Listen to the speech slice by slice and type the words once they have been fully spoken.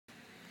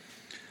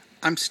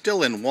I'm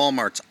still in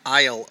Walmart's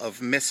aisle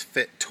of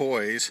misfit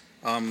toys,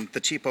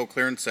 the cheapo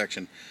clearance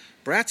section.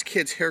 Bratz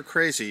Kids Hair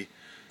Crazy.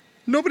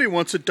 Nobody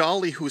wants a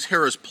dolly whose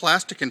hair is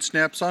plastic and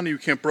snaps on and you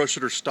can't brush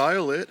it or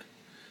style it.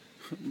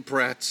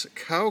 Bratz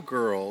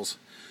Cowgirls.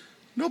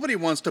 Nobody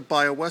wants to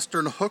buy a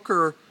Western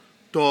hooker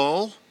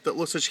doll that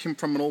looks like she came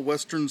from an old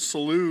Western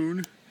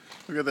saloon.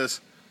 Look at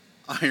this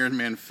Iron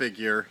Man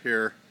figure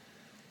here.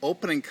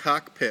 Opening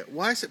cockpit.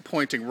 Why is it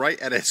pointing right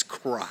at his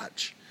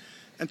crotch?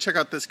 And check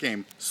out this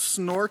game,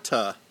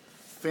 Snorta,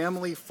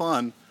 family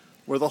fun,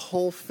 where the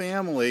whole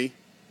family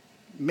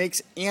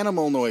makes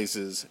animal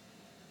noises.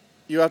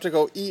 You have to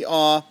go,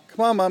 ee-aw,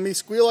 come on mommy,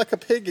 squeal like a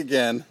pig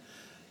again.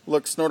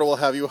 Look, Snorta will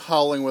have you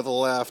howling with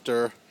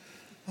laughter.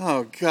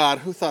 Oh God,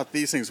 who thought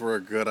these things were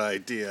a good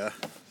idea?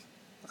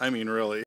 I mean, really.